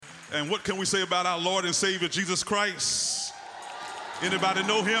And what can we say about our Lord and Savior Jesus Christ? Anybody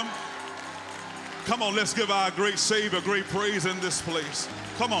know him? Come on, let's give our great Savior great praise in this place.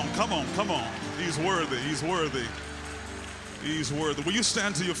 Come on, come on, come on. He's worthy, he's worthy, he's worthy. Will you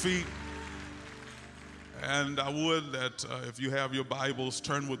stand to your feet? And I would that if you have your Bibles,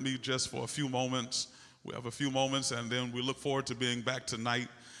 turn with me just for a few moments. We have a few moments, and then we look forward to being back tonight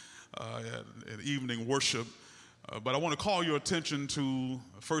at evening worship. But I want to call your attention to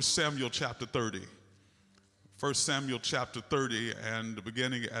 1 Samuel chapter 30. 1 Samuel chapter 30 and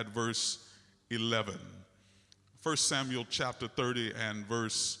beginning at verse 11. 1 Samuel chapter 30 and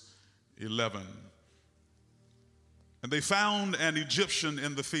verse 11. And they found an Egyptian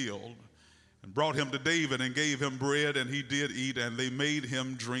in the field and brought him to David and gave him bread, and he did eat, and they made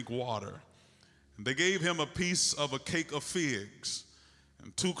him drink water. And they gave him a piece of a cake of figs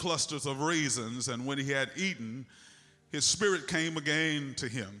and 2 clusters of raisins, and when he had eaten, his spirit came again to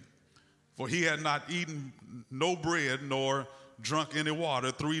him, for he had not eaten no bread nor drunk any water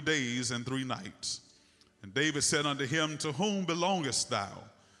 3 days and 3 nights. And David said unto him, To whom belongest thou,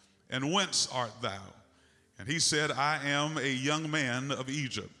 and whence art thou? And he said, I am a young man of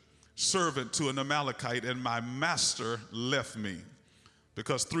Egypt, servant to an Amalekite, and my master left me,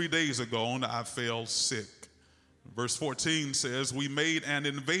 because 3 days ago I fell sick. Verse 14 says, We made an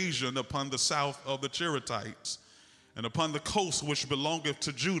invasion upon the south of the Cherethites, and upon the coast which belongeth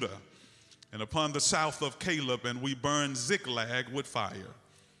to Judah, and upon the south of Caleb, and we burned Ziklag with fire.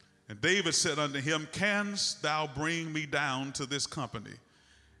 And David said unto him, Canst thou bring me down to this company?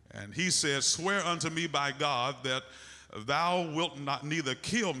 And he said, Swear unto me by God that thou wilt not neither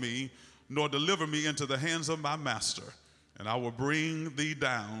kill me nor deliver me into the hands of my master, and I will bring thee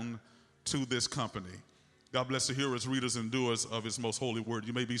down to this company. God bless the hearers, readers, and doers of his most holy word.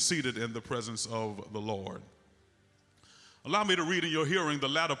 You may be seated in the presence of the Lord. Allow me to read in your hearing the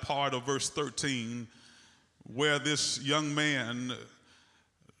latter part of verse 13, where this young man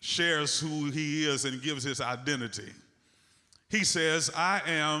shares who he is and gives his identity. He says, I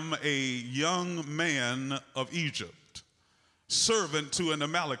am a young man of Egypt, servant to an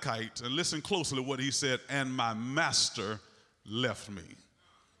Amalekite. And listen closely to what he said, and my master left me.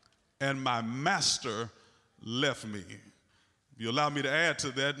 And my master left me. If you allow me to add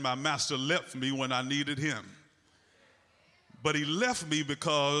to that, my master left me when I needed him. But he left me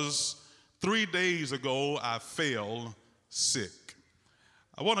because 3 days ago I fell sick.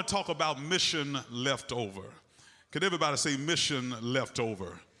 I want to talk about mission left over. Could everybody say mission left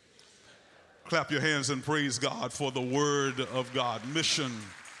over? Clap your hands and praise God for the word of God. Mission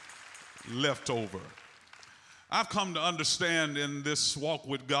left over. I've come to understand in this walk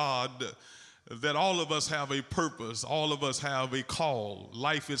with God that all of us have a purpose. All of us have a call.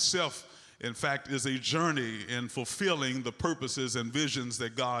 Life itself, in fact, is a journey in fulfilling the purposes and visions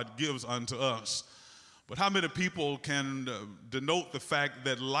that God gives unto us. But how many people can denote the fact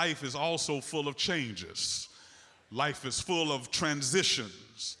that life is also full of changes? Life is full of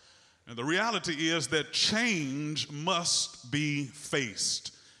transitions. And the reality is that change must be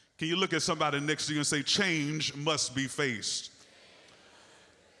faced. Can you look at somebody next to you and say, change must be faced?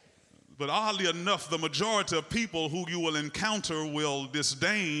 But oddly enough, the majority of people who you will encounter will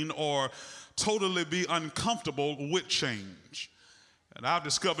disdain or totally be uncomfortable with change. And I've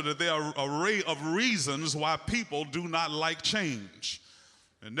discovered that there are an array of reasons why people do not like change.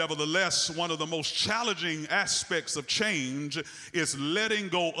 And nevertheless, one of the most challenging aspects of change is letting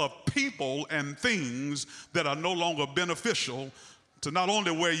go of people and things that are no longer beneficial to not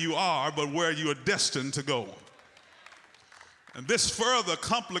only where you are, but where you are destined to go. And this further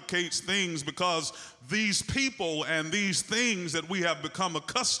complicates things because these people and these things that we have become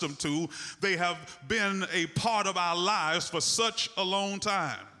accustomed to, they have been a part of our lives for such a long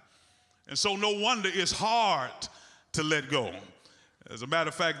time. And so no wonder it's hard to let go. As a matter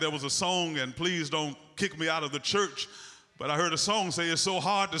of fact, there was a song, and please don't kick me out of the church, but I heard a song say it's so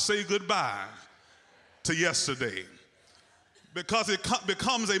hard to say goodbye to yesterday, because it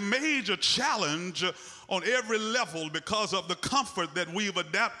becomes a major challenge on every level because of the comfort that we've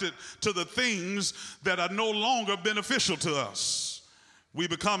adapted to the things that are no longer beneficial to us. We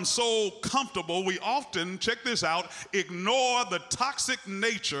become so comfortable, we often, check this out, ignore the toxic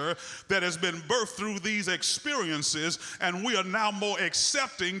nature that has been birthed through these experiences, and we are now more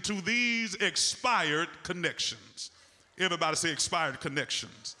accepting to these expired connections. Everybody say expired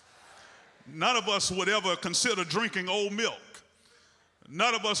connections. None of us would ever consider drinking old milk.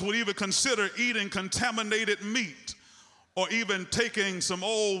 None of us would even consider eating contaminated meat or even taking some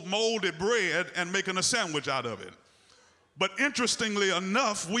old molded bread and making a sandwich out of it. But interestingly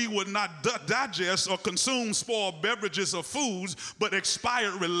enough, we would not digest or consume spoiled beverages or foods, but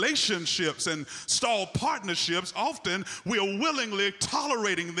expired relationships and stalled partnerships. Often we are willingly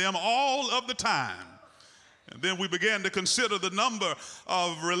tolerating them all of the time. And then we began to consider the number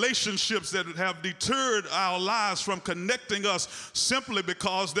of relationships that have deterred our lives from connecting us simply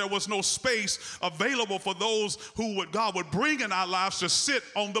because there was no space available for those who God would bring in our lives to sit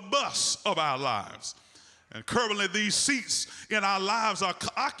on the bus of our lives. And currently these seats in our lives are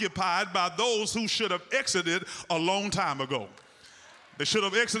occupied by those who should have exited a long time ago. They should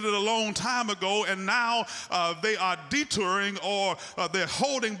have exited a long time ago, and now they are detouring or they're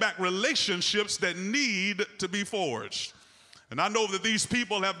holding back relationships that need to be forged. And I know that these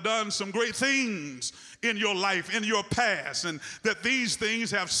people have done some great things in your life, in your past, and that these things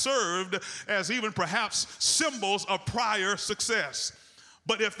have served as even perhaps symbols of prior success.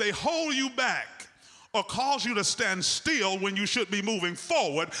 But if they hold you back or cause you to stand still when you should be moving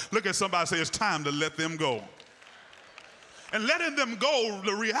forward, look at somebody and say, it's time to let them go. And letting them go,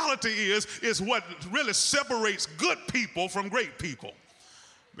 the reality is what really separates good people from great people.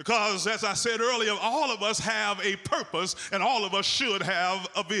 Because as I said earlier, all of us have a purpose and all of us should have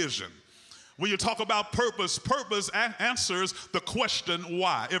a vision. When you talk about purpose, purpose answers the question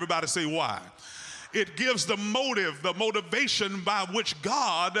why. Everybody say why. It gives the motive, the motivation by which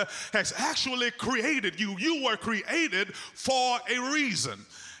God has actually created you. You were created for a reason.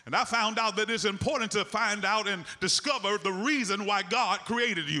 And I found out that it's important to find out and discover the reason why God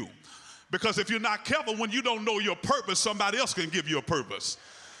created you. Because if you're not careful, when you don't know your purpose, somebody else can give you a purpose.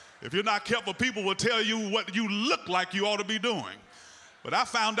 If you're not careful, people will tell you what you look like you ought to be doing. But I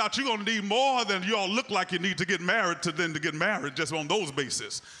found out you're going to need more than you all look like you need to get married to then to get married just on those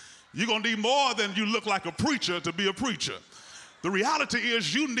bases. You're going to need more than you look like a preacher to be a preacher. The reality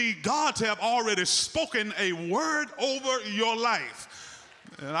is you need God to have already spoken a word over your life.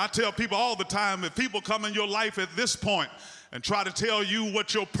 And I tell people all the time, if people come in your life at this point and try to tell you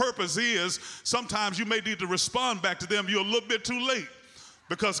what your purpose is, sometimes you may need to respond back to them. You're a little bit too late.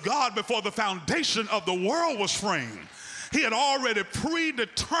 Because God, before the foundation of the world was framed, He had already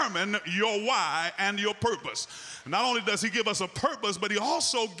predetermined your why and your purpose. Not only does He give us a purpose, but He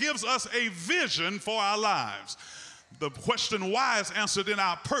also gives us a vision for our lives. The question why is answered in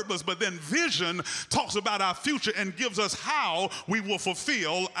our purpose, but then vision talks about our future and gives us how we will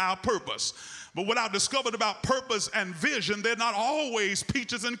fulfill our purpose. But what I've discovered about purpose and vision, they're not always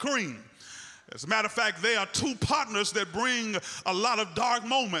peaches and cream. As a matter of fact, they are two partners that bring a lot of dark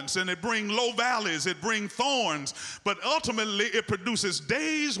moments, and it brings low valleys, it brings thorns, but ultimately it produces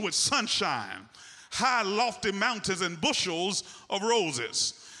days with sunshine, high lofty mountains, and bushels of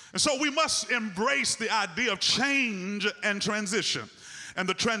roses. And so we must embrace the idea of change and transition. And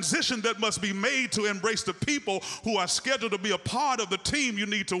the transition that must be made to embrace the people who are scheduled to be a part of the team you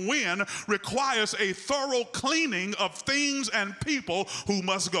need to win requires a thorough cleaning of things and people who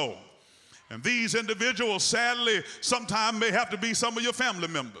must go. And these individuals, sadly, sometimes may have to be some of your family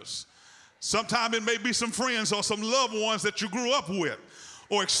members. Sometimes it may be some friends or some loved ones that you grew up with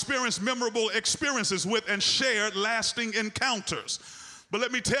or experienced memorable experiences with and shared lasting encounters. But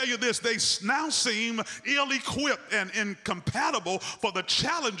let me tell you this, they now seem ill-equipped and incompatible for the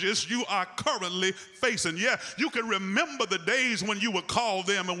challenges you are currently facing. Yeah, you can remember the days when you would call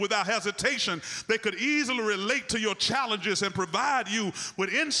them, and without hesitation, they could easily relate to your challenges and provide you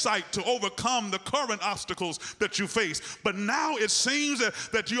with insight to overcome the current obstacles that you face. But now it seems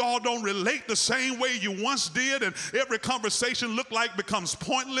that you all don't relate the same way you once did, and every conversation becomes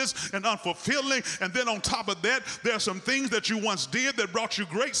pointless and unfulfilling. And then on top of that, there are some things that you once did that brought you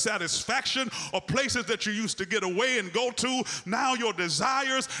great satisfaction, or places that you used to get away and go to. Now your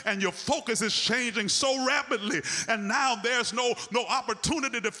desires and your focus is changing so rapidly, and now there's no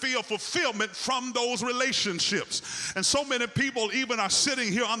opportunity to feel fulfillment from those relationships. And so many people even are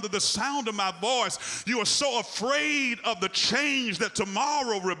sitting here under the sound of my voice. You are so afraid of the change that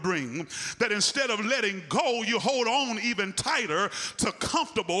tomorrow will bring that instead of letting go, you hold on even tighter to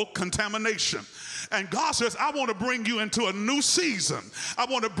comfortable contamination. And God says, I want to bring you into a new season. I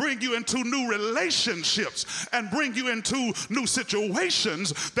want to bring you into new relationships and bring you into new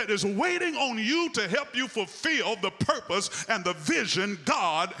situations that is waiting on you to help you fulfill the purpose and the vision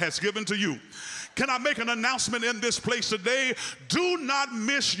God has given to you. Can I make an announcement in this place today? Do not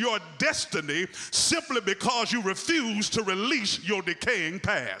miss your destiny simply because you refuse to release your decaying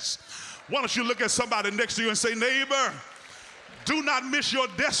past. Why don't you look at somebody next to you and say, neighbor, do not miss your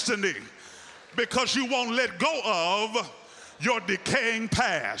destiny because you won't let go of your decaying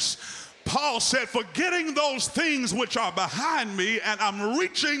past. Paul said, forgetting those things which are behind me, and I'm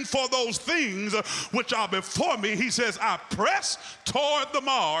reaching for those things which are before me. He says, I press toward the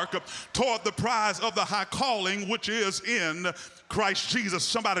mark, toward the prize of the high calling which is in Christ Jesus.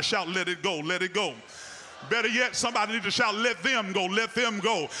 Somebody shout, let it go, let it go. Better yet, somebody need to shout, let them go, let them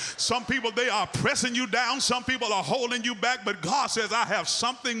go. Some people, they are pressing you down. Some people are holding you back, but God says, I have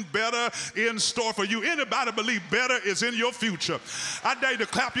something better in store for you. Anybody believe better is in your future? I dare you to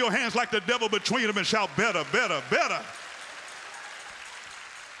clap your hands like the devil between them and shout, better, better, better.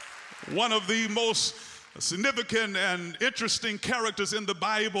 One of the most significant and interesting characters in the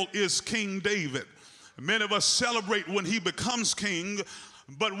Bible is King David. Many of us celebrate when he becomes king,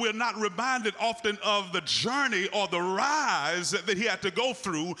 but we're not reminded often of the journey or the rise that he had to go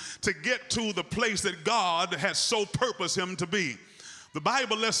through to get to the place that God had so purposed him to be. The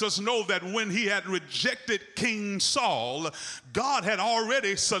Bible lets us know that when he had rejected King Saul, God had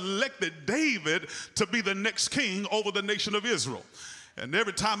already selected David to be the next king over the nation of Israel. And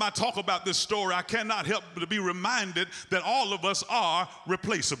every time I talk about this story, I cannot help but to be reminded that all of us are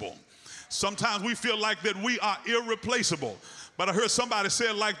replaceable. Sometimes we feel like that we are irreplaceable. But I heard somebody say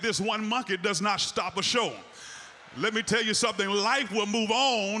it like this: one monkey does not stop a show. Let me tell you something, life will move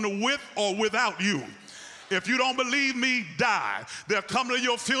on with or without you. If you don't believe me, die. They'll come to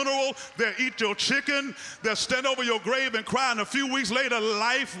your funeral, they'll eat your chicken, they'll stand over your grave and cry, and a few weeks later,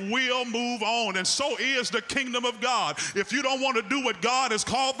 life will move on. And so is the kingdom of God. If you don't want to do what God has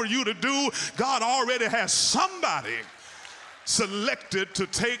called for you to do, God already has somebody selected to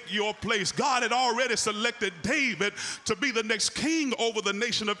take your place. God had already selected David to be the next king over the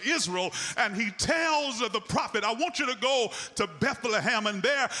nation of Israel, and he tells the prophet, I want you to go to Bethlehem, and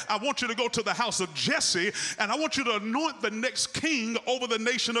there I want you to go to the house of Jesse, and I want you to anoint the next king over the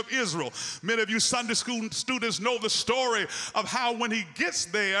nation of Israel. Many of you Sunday school students know the story of how when he gets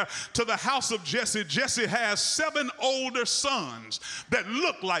there to the house of Jesse, Jesse has 7 older sons that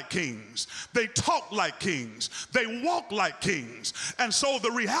look like kings. They talk like kings. They walk like kings. And so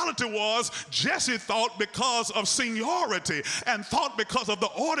the reality was, Jesse thought because of seniority and thought because of the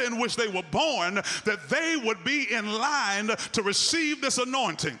order in which they were born that they would be in line to receive this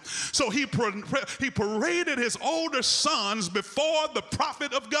anointing. So he paraded his older sons before the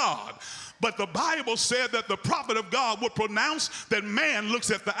prophet of God. But the Bible said that the prophet of God would pronounce that man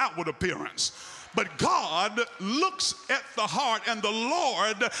looks at the outward appearance, but God looks at the heart, and the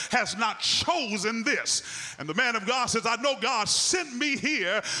Lord has not chosen this. And the man of God says, I know God sent me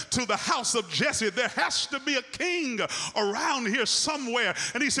here to the house of Jesse. There has to be a king around here somewhere.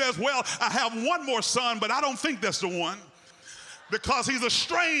 And he says, well, I have one more son, but I don't think that's the one, because he's a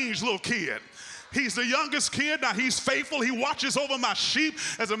strange little kid. He's the youngest kid. Now, he's faithful. He watches over my sheep.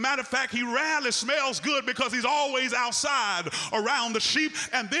 As a matter of fact, he rarely smells good because he's always outside around the sheep.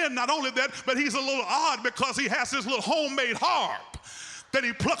 And then not only that, but he's a little odd because he has this little homemade harp that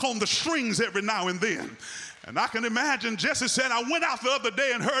he plucks on the strings every now and then. And I can imagine Jesse said, I went out the other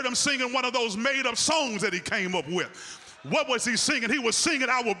day and heard him singing one of those made-up songs that he came up with. What was he singing? He was singing,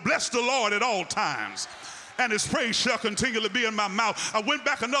 I will bless the Lord at all times, and his praise shall continually be in my mouth. I went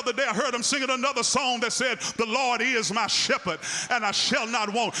back another day, I heard him singing another song that said, the Lord is my shepherd, and I shall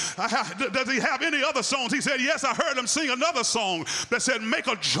not want. Does he have any other songs? He said, yes, I heard him sing another song that said, make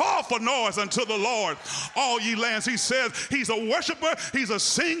a joyful noise unto the Lord, all ye lands. He says he's a worshiper, he's a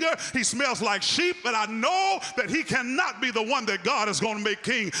singer, he smells like sheep, but I know that he cannot be the one that God is going to make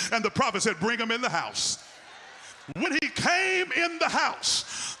king. And the prophet said, bring him in the house. When he came in the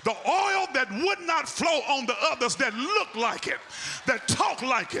house, the oil that would not flow on the others that looked like it, that talked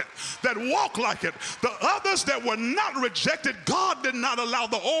like it, that walked like it, the others that were not rejected, God did not allow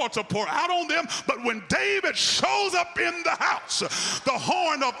the oil to pour out on them. But when David shows up in the house, the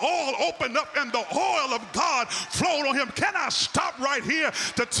horn of oil opened up and the oil of God flowed on him. Can I stop right here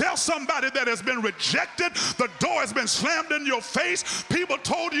to tell somebody that has been rejected, the door has been slammed in your face, people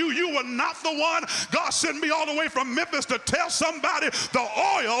told you you were not the one? God sent me all the way from Memphis to tell somebody the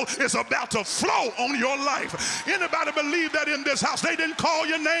oil is about to flow on your life. Anybody believe that in this house? They didn't call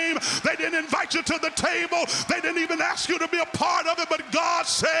your name, they didn't invite you to the table, they didn't even ask you to be a part of it, but God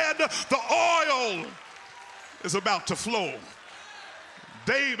said the oil is about to flow.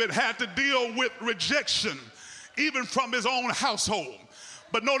 David had to deal with rejection even from his own household.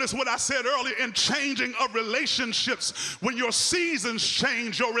 But notice what I said earlier, in changing of relationships, when your seasons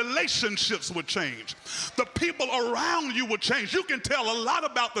change, your relationships would change. The people around you would change. You can tell a lot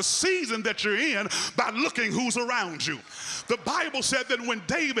about the season that you're in by looking who's around you. The Bible said that when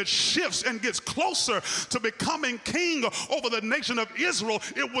David shifts and gets closer to becoming king over the nation of Israel,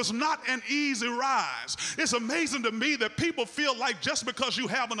 it was not an easy rise. It's amazing to me that people feel like just because you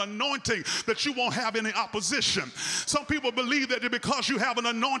have an anointing that you won't have any opposition. Some people believe that because you have an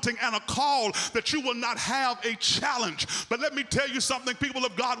anointing and a call that you will not have a challenge. But let me tell you something, people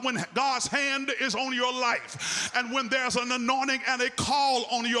of God, when God's hand is on your life and when there's an anointing and a call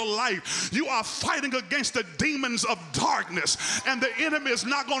on your life, you are fighting against the demons of darkness, and the enemy is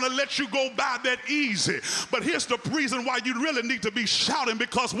not going to let you go by that easy. But here's the reason why you really need to be shouting,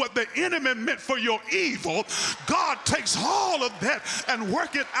 because what the enemy meant for your evil, God takes all of that and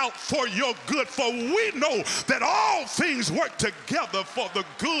work it out for your good. For we know that all things work together for the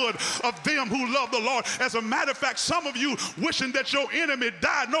good of them who love the Lord. As a matter of fact, some of you wishing that your enemy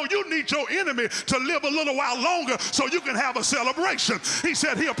died. No, you need your enemy to live a little while longer so you can have a celebration. He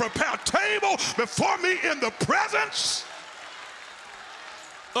said he'll prepare a table before me in the presence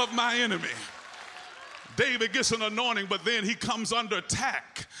of my enemy. David gets an anointing, but then he comes under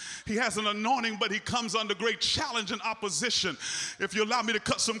attack. He has an anointing, but he comes under great challenge and opposition. If you allow me to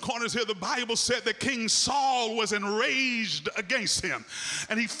cut some corners here, the Bible said that King Saul was enraged against him,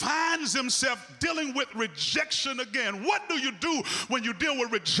 and he finds himself dealing with rejection again. What do you do when you deal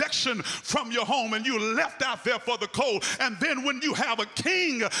with rejection from your home and you're left out there for the cold? And then when you have a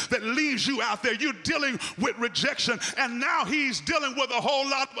king that leaves you out there, you're dealing with rejection, and now he's dealing with a whole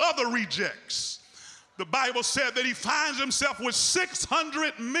lot of other rejects. The Bible said that he finds himself with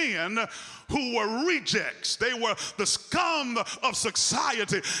 600 men who were rejects. They were the scum of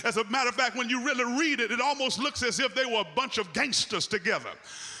society. As a matter of fact, when you really read it, it almost looks as if they were a bunch of gangsters together.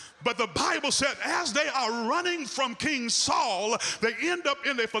 But the Bible said as they are running from King Saul, they end up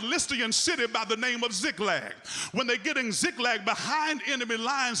in a Philistine city by the name of Ziklag. When they get in Ziklag behind enemy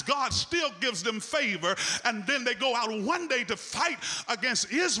lines, God still gives them favor. And then they go out one day to fight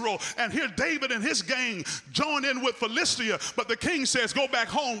against Israel. And here David and his gang join in with Philistia. But the king says, go back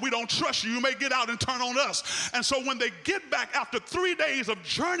home. We don't trust you. You may get out and turn on us. And so when they get back after 3 days of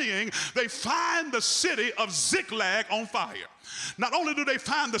journeying, they find the city of Ziklag on fire. Not only do they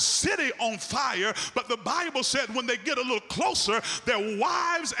find the city on fire, but the Bible said when they get a little closer, their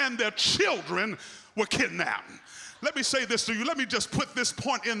wives and their children were kidnapped. Let me say this to you. Let me just put this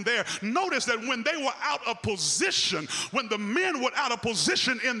point in there. Notice that when they were out of position, when the men were out of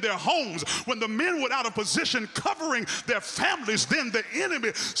position in their homes, when the men were out of position covering their families, then the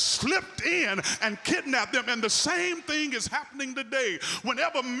enemy slipped in and kidnapped them. And the same thing is happening today.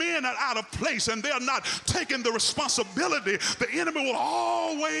 Whenever men are out of place and they're not taking the responsibility, the enemy will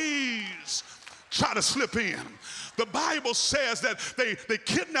always try to slip in. The Bible says that they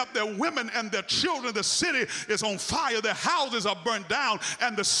kidnap their women and their children. The city is on fire. Their houses are burned down.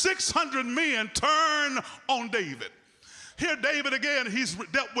 And the 600 men turn on David. Here David again, he's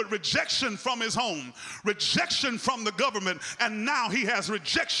dealt with rejection from his home, rejection from the government, and now he has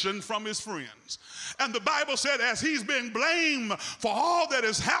rejection from his friends. And the Bible said as he's being blamed for all that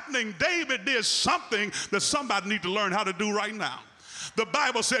is happening, David did something that somebody need to learn how to do right now. The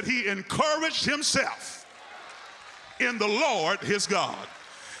Bible said he encouraged himself in the Lord his God.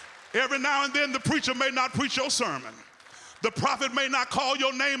 Every now and then the preacher may not preach your sermon. The prophet may not call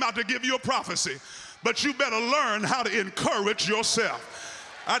your name out to give you a prophecy, but you better learn how to encourage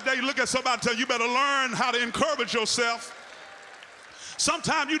yourself. I dare you look at somebody and tell you better learn how to encourage yourself.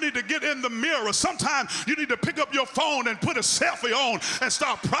 Sometimes you need to get in the mirror. Sometimes you need to pick up your phone and put a selfie on and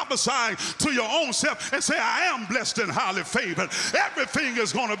start prophesying to your own self and say, I am blessed and highly favored. Everything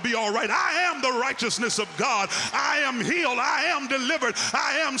is going to be all right. I am the righteousness of God. I am healed. I am delivered.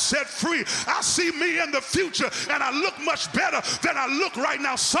 I am set free. I see me in the future and I look much better than I look right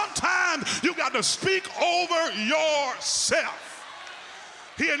now. Sometimes you got to speak over yourself.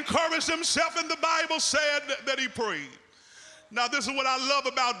 He encouraged himself, and the Bible said that he prayed. Now, this is what I love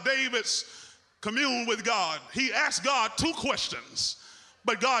about David's commune with God. He asked God 2 questions,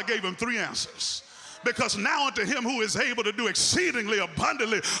 but God gave him 3 answers. Because now unto him who is able to do exceedingly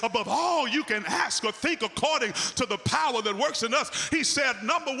abundantly above all you can ask or think according to the power that works in us. He said,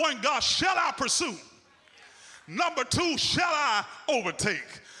 number 1, God, shall I pursue? Number 2, shall I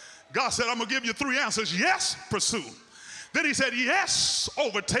overtake? God said, I'm going to give you 3 answers. Yes, pursue. Then he said, yes,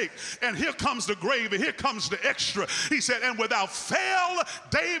 overtake. And here comes the gravy. Here comes the extra. He said, and without fail,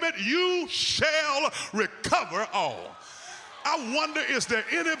 David, you shall recover all. I wonder, is there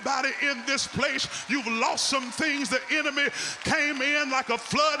anybody in this place, you've lost some things, the enemy came in like a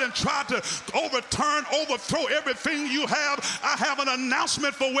flood and tried to overthrow everything you have. I have an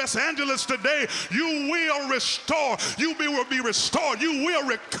announcement for West Angeles today. You will restore. You will be restored. You will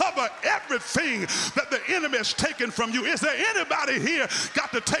recover everything that the enemy has taken from you. Is there anybody here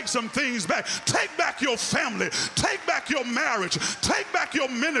got to take some things back? Take back your family. Take back your marriage. Take back your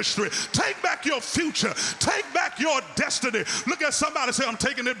ministry. Take back your future. Take back your destiny. Look at somebody and say, I'm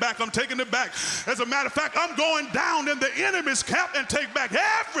taking it back. I'm taking it back. As a matter of fact, I'm going down in the enemy's camp and take back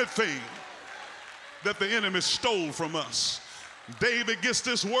everything that the enemy stole from us. David gets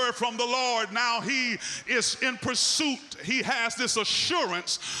this word from the Lord. Now he is in pursuit. He has this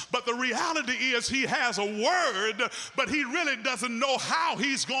assurance, but the reality is he has a word, but he really doesn't know how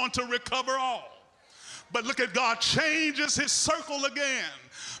he's going to recover all. But look at God changes his circle again,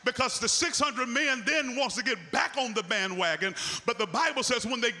 because the 600 men then wants to get back on the bandwagon. But the Bible says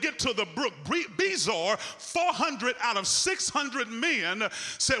when they get to the brook Bezor, 400 out of 600 men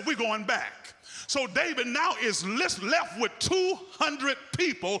said, we're going back. So David now is left with 200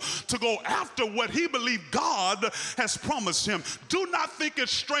 people to go after what he believed God has promised him. Do not think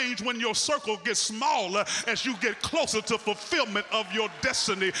it's strange when your circle gets smaller as you get closer to fulfillment of your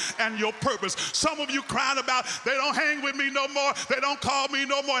destiny and your purpose. Some of you crying about, they don't hang with me no more, they don't call me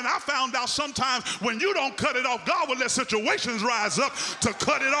no more. And I found out sometimes when you don't cut it off, God will let situations rise up to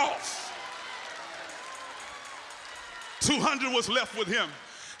cut it off. 200 was left with him.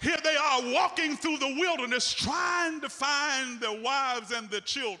 Here they are walking through the wilderness trying to find their wives and their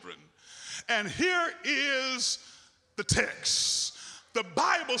children. And here is the text. The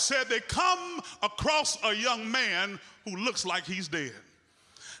Bible said they come across a young man who looks like he's dead.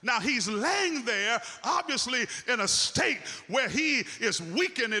 Now he's laying there, obviously in a state where he is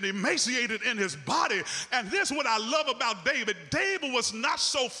weakened and emaciated in his body. And this is what I love about David. David was not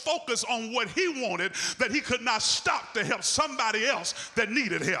so focused on what he wanted that he could not stop to help somebody else that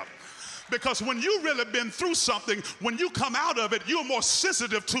needed help. Because when you've really been through something, when you come out of it, you're more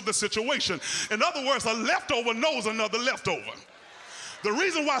sensitive to the situation. In other words, a leftover knows another leftover. The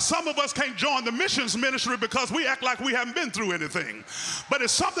reason why some of us can't join the missions ministry because we act like we haven't been through anything. But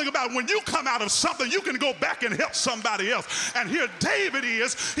it's something about when you come out of something, you can go back and help somebody else. And here David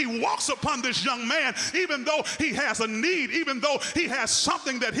is, he walks upon this young man, even though he has a need, even though he has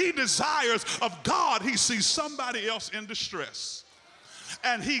something that he desires of God, he sees somebody else in distress.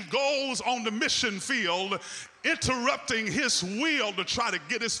 And he goes on the mission field, interrupting his will to try to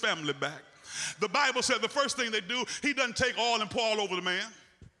get his family back. The Bible said the first thing they do, he doesn't take oil and pour all over the man.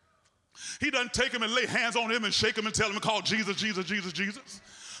 He doesn't take him and lay hands on him and shake him and tell him to call Jesus, Jesus, Jesus, Jesus.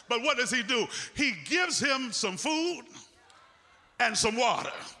 But what does he do? He gives him some food and some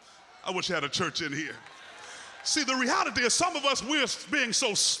water. I wish I had a church in here. See, the reality is some of us, we're being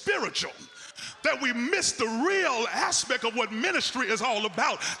so spiritual that we miss the real aspect of what ministry is all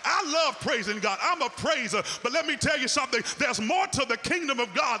about. I love praising God. I'm a praiser. But let me tell you something. There's more to the kingdom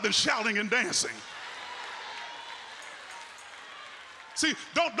of God than shouting and dancing. See,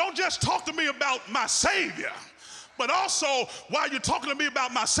 don't just talk to me about my Savior, but also while you're talking to me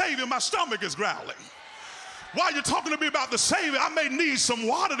about my Savior, my stomach is growling. While you're talking to me about the Savior, I may need some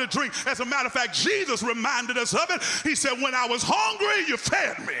water to drink. As a matter of fact, Jesus reminded us of it. He said, when I was hungry, you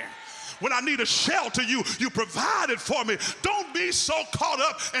fed me. When I need a shelter, you provided for me. Don't be so caught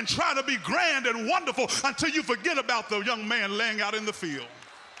up and trying to be grand and wonderful until you forget about the young man laying out in the field.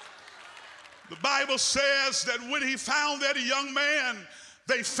 The Bible says that when he found that young man,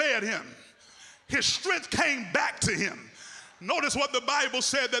 they fed him. His strength came back to him. Notice what the Bible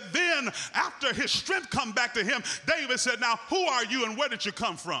said, that then after his strength come back to him, David said, now who are you and where did you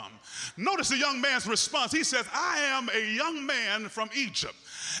come from? Notice the young man's response. He says, I am a young man from Egypt,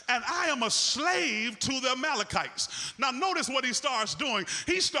 and I am a slave to the Amalekites. Now notice what he starts doing.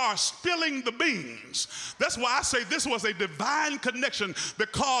 He starts spilling the beans. That's why I say this was a divine connection,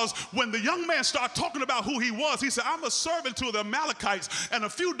 because when the young man started talking about who he was, he said, I'm a servant to the Amalekites, and a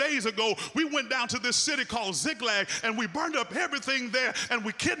few days ago we went down to this city called Ziklag and we burned up everything there, and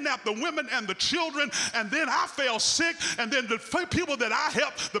we kidnapped the women and the children, and then I fell sick, and then the people that I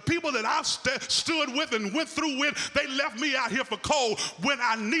helped, the people that I stood with and went through with, they left me out here for cold. When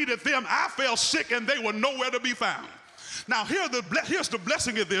I needed them, I fell sick and they were nowhere to be found. Now here's the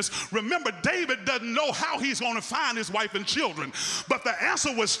blessing of this. Remember, David doesn't know how he's going to find his wife and children, but the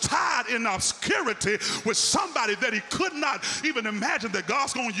answer was tied in obscurity with somebody that he could not even imagine, that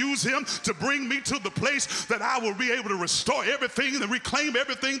God's going to use him to bring me to the place that I will be able to restore everything and reclaim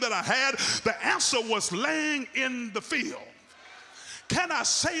everything that I had. The answer was laying in the field. Can I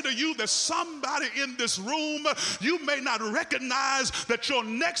say to you that somebody in this room, you may not recognize that your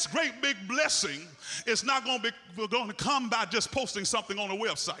next great big blessing is not going to come by just posting something on a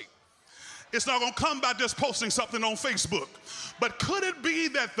website. It's not going to come by just posting something on Facebook. But could it be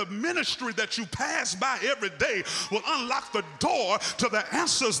that the ministry that you pass by every day will unlock the door to the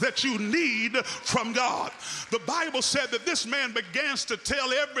answers that you need from God? The Bible said that this man begins to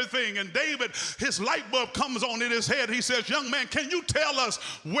tell everything, and David, his light bulb comes on in his head. He says, young man, can you tell us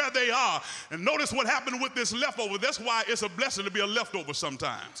where they are? And notice what happened with this leftover. That's why it's a blessing to be a leftover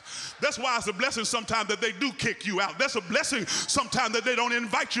sometimes. That's why it's a blessing sometimes that they do kick you out. That's a blessing sometimes that they don't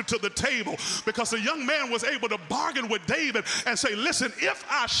invite you to the table, because the young man was able to bargain with David and say, listen, if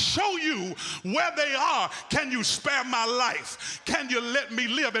I show you where they are, can you spare my life? Can you let me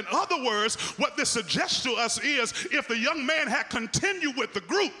live? In other words, what this suggests to us is if the young man had continued with the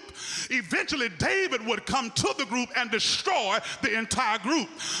group, eventually David would come to the group and destroy the entire group.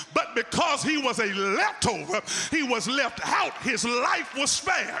 But because he was a leftover, he was left out, his life was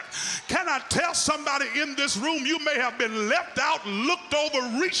spared. Can I tell somebody in this room, you may have been left out, looked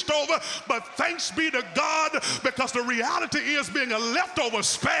over, reached over, but thanks be to God, because the reality is being a leftover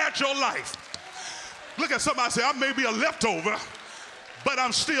spared your life. Look at somebody and say, I may be a leftover, but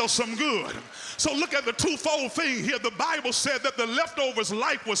I'm still some good. So look at the twofold thing here. The Bible said that the leftover's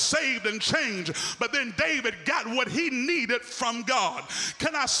life was saved and changed, but then David got what he needed from God.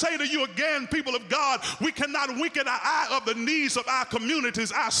 Can I say to you again, people of God, we cannot wink an eye of the needs of our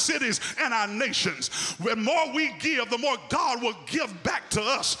communities, our cities, and our nations. The more we give, the more God will give back to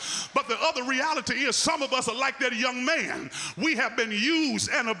us. But the other reality is some of us are like that young man. We have been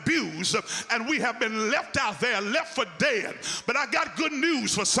used and abused, and we have been left out there, left for dead. But I got good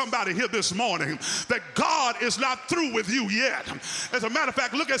news for somebody here this morning, that God is not through with you yet. As a matter of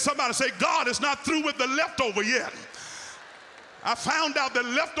fact, look at somebody and say, God is not through with the leftover yet. I found out that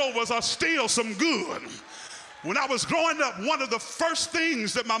leftovers are still some good. When I was growing up, one of the first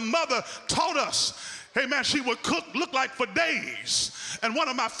things that my mother taught us, hey man, she would cook look like for days. And one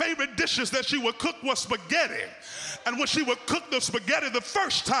of my favorite dishes that she would cook was spaghetti. And when she would cook the spaghetti the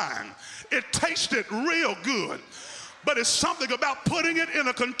first time, it tasted real good. But it's something about putting it in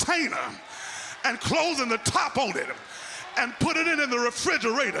a container and closing the top on it and putting it in the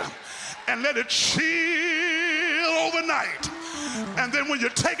refrigerator and let it chill overnight. And then when you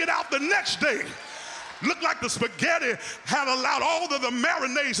take it out the next day, look like the spaghetti had allowed all of the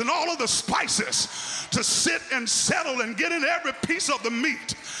marinades and all of the spices to sit and settle and get in every piece of the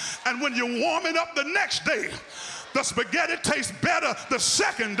meat. And when you warm it up the next day, the spaghetti tastes better the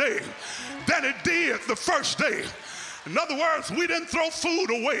second day than it did the first day. In other words, we didn't throw food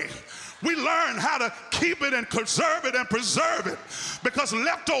away. We learned how to keep it and conserve it and preserve it, because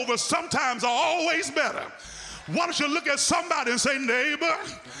leftovers sometimes are always better. Why don't you look at somebody and say, neighbor,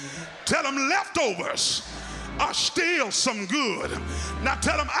 tell them leftovers are still some good. Now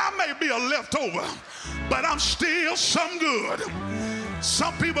tell them, I may be a leftover, but I'm still some good.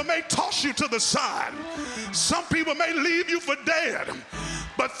 Some people may toss you to the side. Some people may leave you for dead.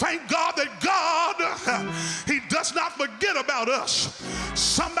 But thank God that God, he does not forget about us.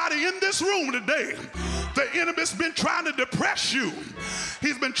 Somebody in this room today, the enemy's been trying to depress you.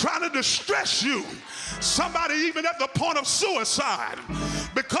 He's been trying to distress you. Somebody even at the point of suicide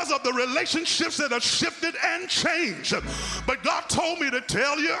because of the relationships that have shifted and changed. But God told me to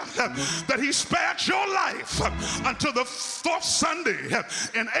tell you that he spared your life until the fourth Sunday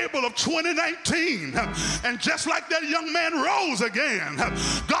in April of 2019. And just like that young man rose again,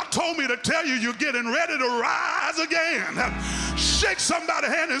 God told me to tell you you're getting ready to rise again. Shake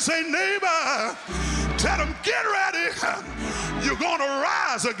somebody's hand and say, neighbor, tell them, get ready. You're going to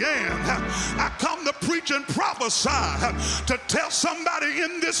rise again. I come to preach and prophesy to tell somebody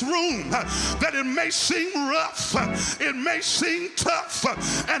in this room that it may seem rough, it may seem tough,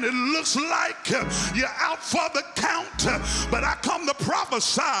 and it looks like you're out for the count. But I come to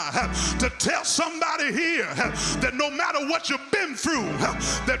prophesy to tell somebody here that no matter what you've been through,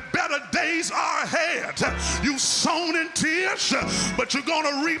 that better days are ahead. You've sown in tears, but you're going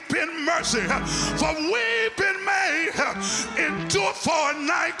to reap in mercy. For we've been made endure for a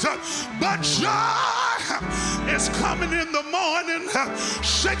night, but joy is coming in the morning.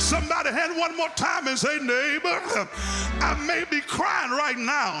 Shake somebody's hand one more time and say, neighbor, I may be crying right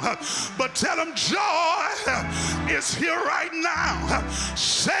now, but tell them joy is here right now.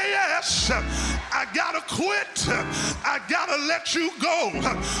 Say yes, I gotta quit, I gotta let you go.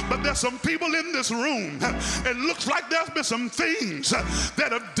 But there's some people in this room, it looks like there's been some things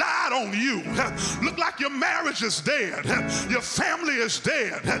that have died on you. Look like your marriage is dead, your family is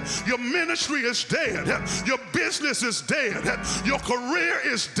dead, your ministry is dead, your business business is dead. Your career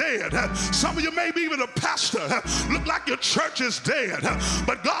is dead. Some of you may be even a pastor. Look like your church is dead.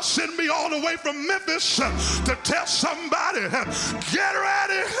 But God sent me all the way from Memphis to tell somebody, get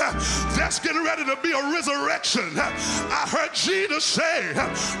ready. That's getting ready to be a resurrection. I heard Jesus say,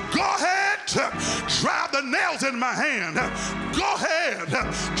 go ahead, drive the nails in my hand. Go ahead,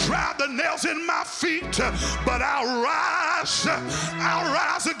 drive the nails in my feet. But I'll rise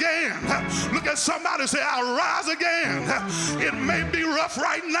again. Look at somebody, say, I'll rise again. It may be rough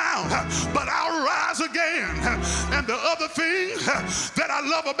right now, but I'll rise again. And the other thing that I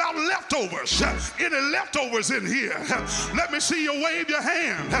love about leftovers, any leftovers in here, let me see you wave your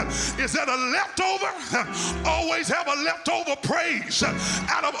hand. Is that a leftover? Always have a leftover praise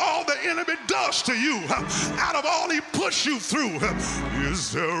out of all the enemy does to you, out of all he pushed you through.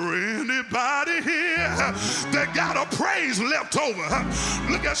 Is there anybody here that got a praise left over?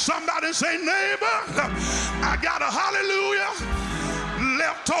 Look at somebody and say, neighbor, I got a hallelujah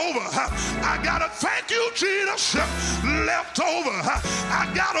left over. I got a thank you, Jesus, left over. I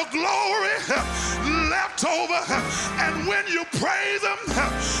got a glory left over. And when you praise him,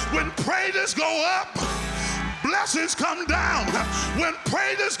 when praises go up, blessings come down. When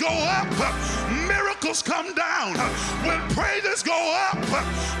praises go up, miracles come down. When praises go up,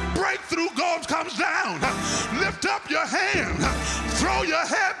 breakthrough comes down. Lift up your hand, throw your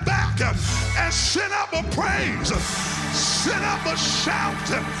head back, and send up a praise, send up a shout,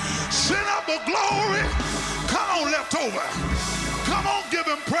 send up a glory. Come on, leftover. Come on, give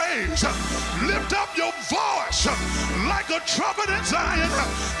him praise. Lift up your voice like a trumpet in Zion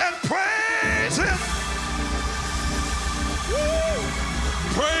and praise him.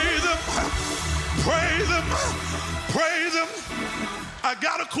 Praise him, praise him, praise him. I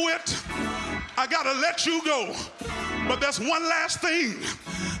gotta quit. I gotta let you go. But there's one last thing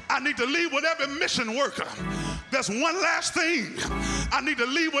I need to leave with every mission worker. There's one last thing I need to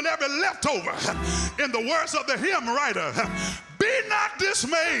leave with every leftover. In the words of the hymn writer, be not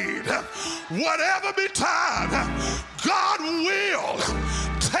dismayed, whatever betide, God will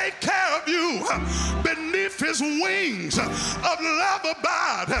take care of you. Beneath his wings of love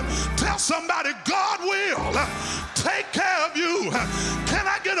abide. Tell somebody, God will take care of you. Can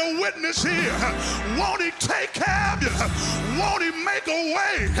I get a witness here? Won't he take care of you? Won't he make a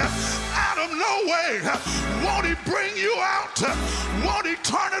way out of no way? Won't he bring you out? Won't he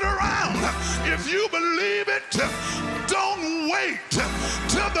turn it around? If you believe it, don't wait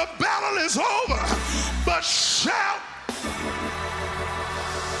till the battle is over, but shout.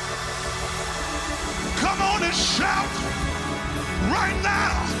 Come on and shout right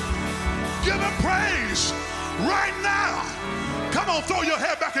now. Give him praise right now. Come on, throw your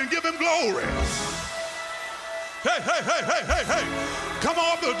head back and give him glory. Hey, hey, hey, hey, hey, hey. Come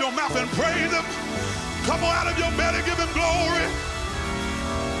on, open your mouth and praise him. Come on out of your bed and give him glory.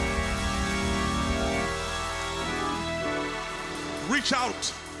 Reach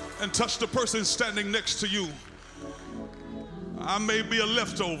out and touch the person standing next to you. I may be a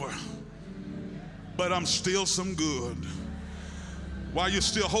leftover, but I'm still some good. While you're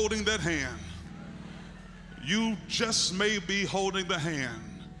still holding that hand, you just may be holding the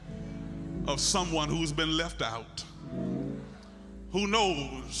hand of someone who's been left out. Who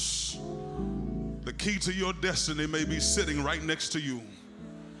knows? The key to your destiny may be sitting right next to you,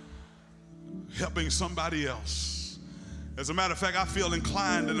 helping somebody else. As a matter of fact, I feel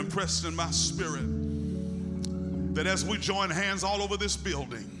inclined and impressed in my spirit that as we join hands all over this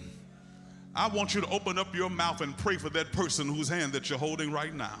building, I want you to open up your mouth and pray for that person whose hand that you're holding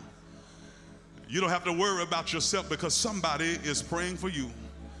right now. You don't have to worry about yourself because somebody is praying for you.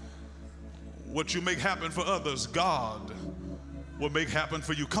 What you make happen for others, God will make happen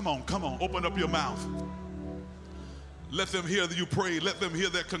for you. Come on, open up your mouth. Let them hear that you pray. Let them hear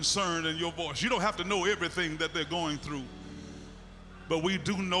that concern in your voice. You don't have to know everything that they're going through, but we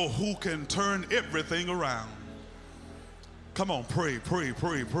do know who can turn everything around. Come on, pray, pray,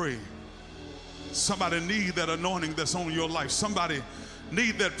 pray, pray. Somebody need that anointing that's on your life. Somebody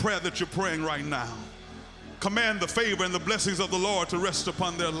need that prayer that you're praying right now. Command the favor and the blessings of the Lord to rest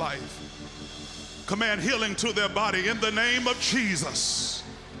upon their life. Command healing to their body in the name of Jesus.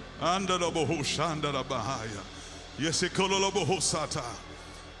 Come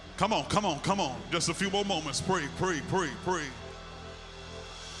on. Just a few more moments. Pray, pray, pray, pray.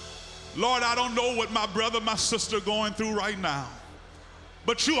 Lord, I don't know what my brother, my sister going through right now,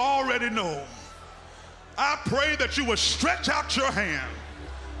 but you already know. I pray that you would stretch out your hand.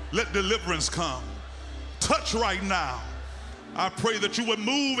 Let deliverance come. Touch right now. I pray that you would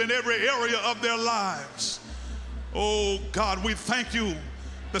move in every area of their lives. Oh God, we thank you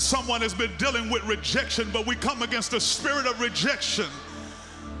that someone has been dealing with rejection, but we come against the spirit of rejection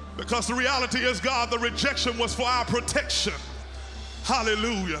because the reality is, God, the rejection was for our protection.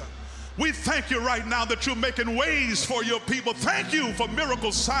 Hallelujah. We thank you right now that you're making ways for your people. Thank you for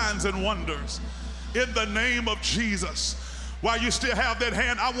miracles, signs, and wonders in the name of Jesus. While you still have that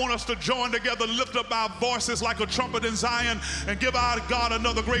hand, I want us to join together, lift up our voices like a trumpet in Zion, and give our God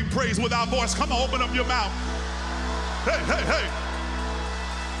another great praise with our voice. Come on, open up your mouth. Hey, hey, hey.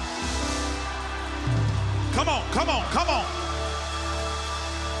 Come on, come on, come on.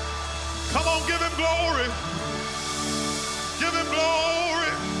 Come on, give him glory. Give him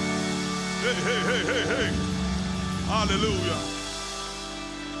glory. Hey, hey, hey, hey, hey. Hallelujah.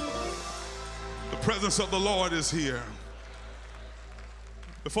 The presence of the Lord is here.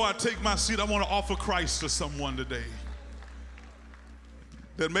 Before I take my seat, I want to offer Christ to someone today.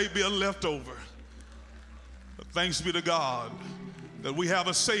 There may be a leftover. But thanks be to God that we have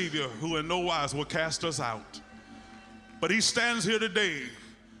a Savior who in no wise will cast us out. But he stands here today.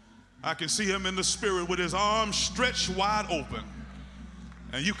 I can see him in the spirit with his arms stretched wide open.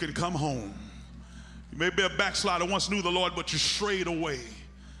 And you can come home. You may be a backslider, once knew the Lord, but you strayed away.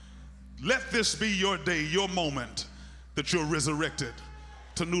 Let this be your day, your moment that you're resurrected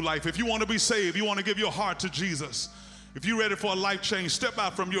to new life. If you want to be saved, you want to give your heart to Jesus, if you're ready for a life change, step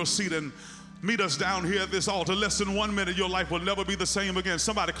out from your seat and meet us down here at this altar. Less than 1 minute, your life will never be the same again.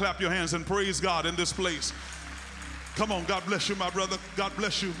 Somebody clap your hands and praise God in this place. Come on, God bless you, my brother. God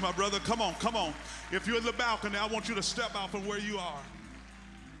bless you, my brother. Come on, come on. If you're in the balcony, I want you to step out from where you are.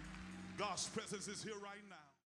 God's presence is here right now.